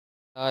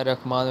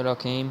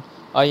Rahim.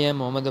 I am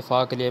Mohammad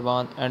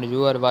Faqliban and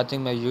you are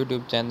watching my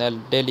YouTube channel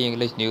Daily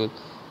English News.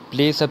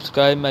 Please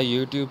subscribe my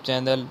YouTube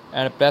channel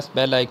and press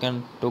bell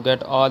icon to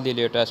get all the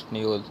latest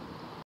news.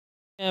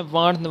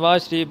 Want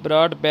Nawaz Sharif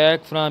brought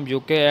back from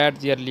UK at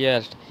the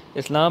earliest.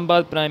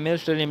 Islamabad Prime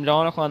Minister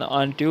Imran Khan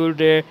on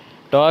Tuesday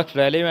tasked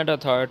relevant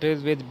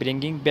authorities with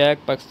bringing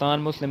back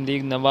Pakistan Muslim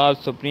League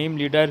Nawaz Supreme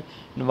Leader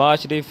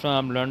Nawaz Sharif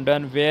from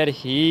London, where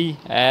he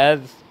has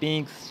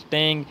been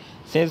staying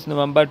since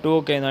November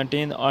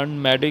 2019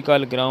 on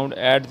medical ground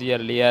at the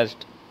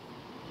earliest.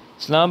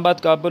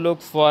 Islamabad Kabul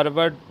look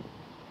forward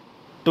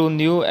to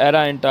new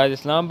era in ties.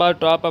 Islamabad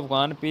top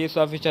Afghan peace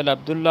official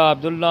Abdullah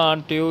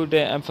on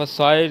Tuesday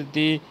emphasized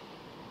the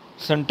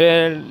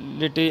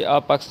centrality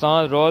of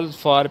Pakistan's role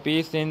for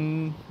peace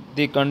in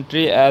the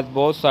country as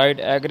both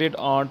sides agreed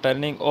on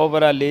turning over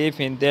a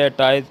leaf in their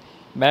ties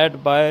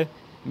marked by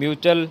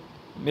mutual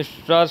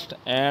mistrust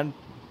and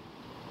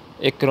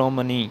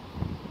acrimony.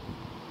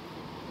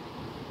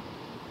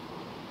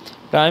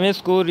 Primary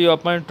school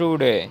reopened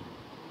today.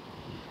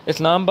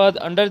 Islamabad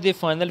under the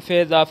final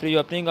phase of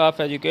reopening of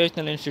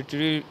educational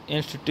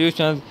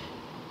institutions.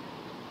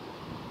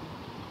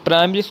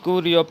 Primary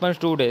school reopens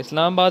today.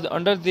 Islamabad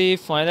under the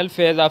final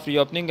phase of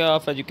reopening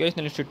of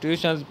educational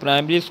institutions.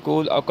 Primary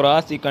schools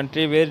across the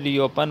country will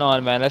reopen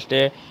on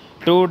Wednesday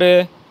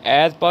today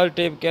as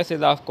positive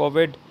cases of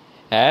COVID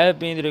have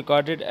been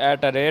recorded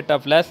at a rate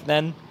of less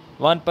than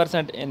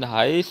 1% in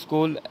high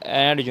school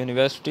and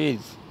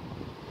universities.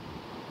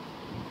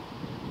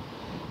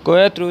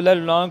 Kuwait ruler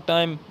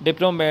long-time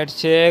diplomat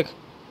Sheikh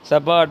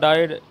Sabah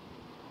died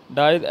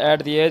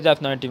at the age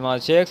of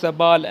 91. Sheikh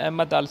Sabah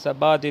Ahmed Al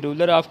Sabah, the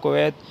ruler of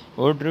Kuwait,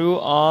 who drew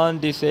on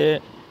the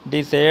said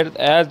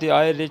as the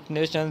Irish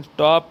nation's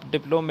top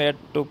diplomat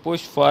to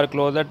push for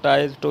closer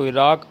ties to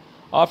Iraq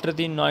after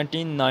the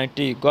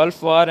 1990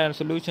 Gulf War and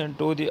solution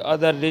to the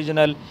other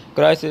regional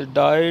crisis,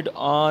 died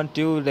on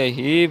Tuesday.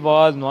 He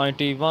was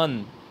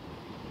 91.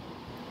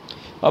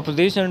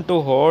 Opposition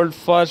to hold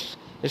first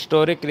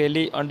historic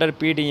rally under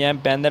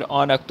PDM banner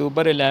on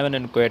October 11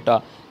 in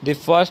Quetta. The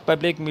first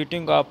public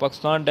meeting of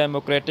Pakistan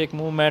Democratic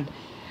Movement,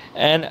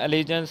 an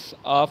alliance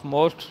of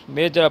most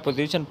major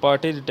opposition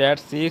parties that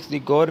seeks the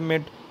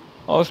government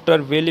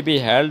ouster, will be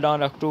held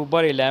on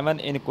October 11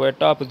 in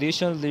Quetta.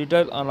 Opposition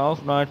leaders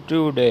announced on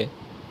Tuesday.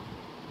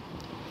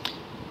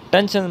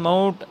 Tensions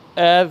mount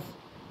as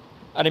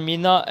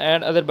Armenia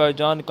and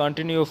Azerbaijan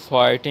continue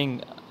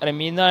fighting.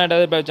 Armenia and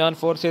Azerbaijan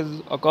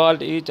forces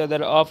accused each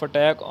other of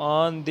attack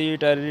on the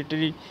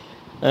territory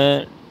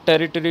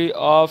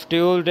of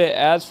Tuesday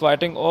as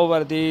fighting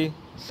over the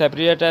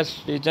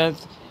separatist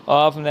regions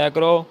of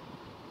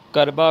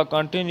Nagorno-Karabakh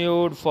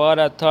continued for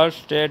a third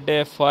straight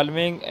day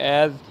following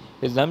as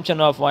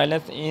resumption of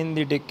violence in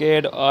the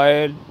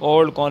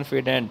decade-old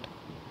conflict.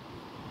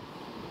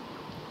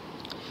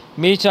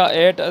 Misha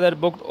 8 others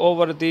booked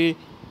over the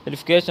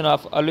verification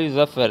of Ali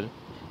Zafar.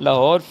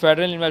 Lahore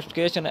Federal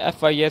Investigation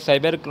FIA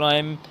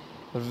Cybercrime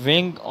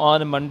Wing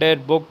on Monday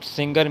booked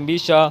singer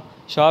Misha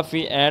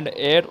Shafi and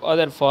 8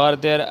 others for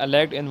their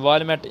alleged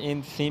involvement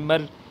in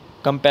cyber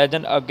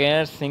campaign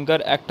against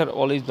singer-actor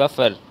Ali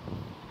Zafar.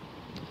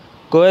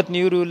 Kuwait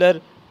new ruler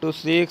to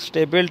seek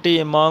stability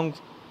among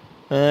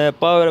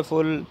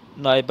powerful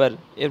neighbor.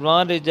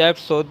 Iran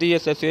rejects Saudi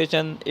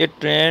association it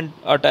trained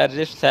a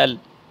terrorist cell.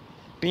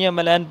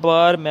 PMLN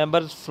bar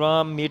members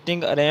from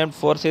meeting armed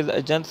forces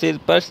agencies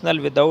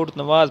personnel without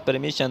Nawaz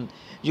permission.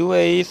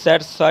 UAE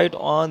set sight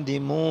on the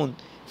moon.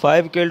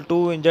 5 killed,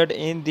 2 injured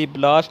in the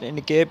blast in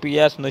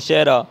KPS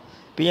Nusheira.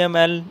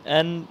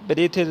 PMLN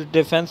breathes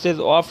defenses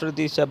after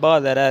the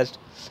Shabazz arrest.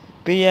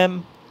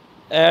 PM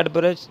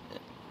advocates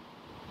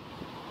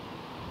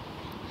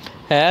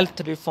health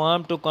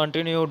reform to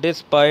continue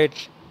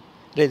despite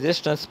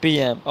resistance.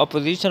 PM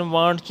opposition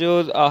wants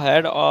choose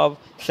ahead of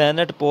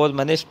Senate post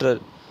minister.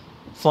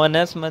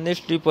 Finance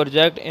Ministry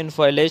project in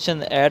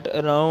violation at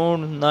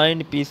around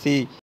 9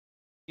 PC.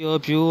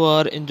 Hope you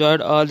are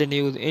enjoyed all the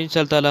news.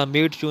 Inshallah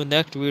meet you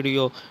next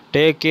video.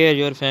 Take care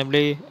your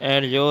family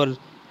and yours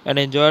and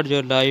enjoy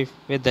your life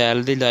with a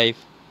healthy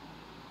life.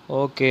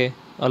 Okay,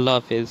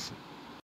 Allah Hafiz.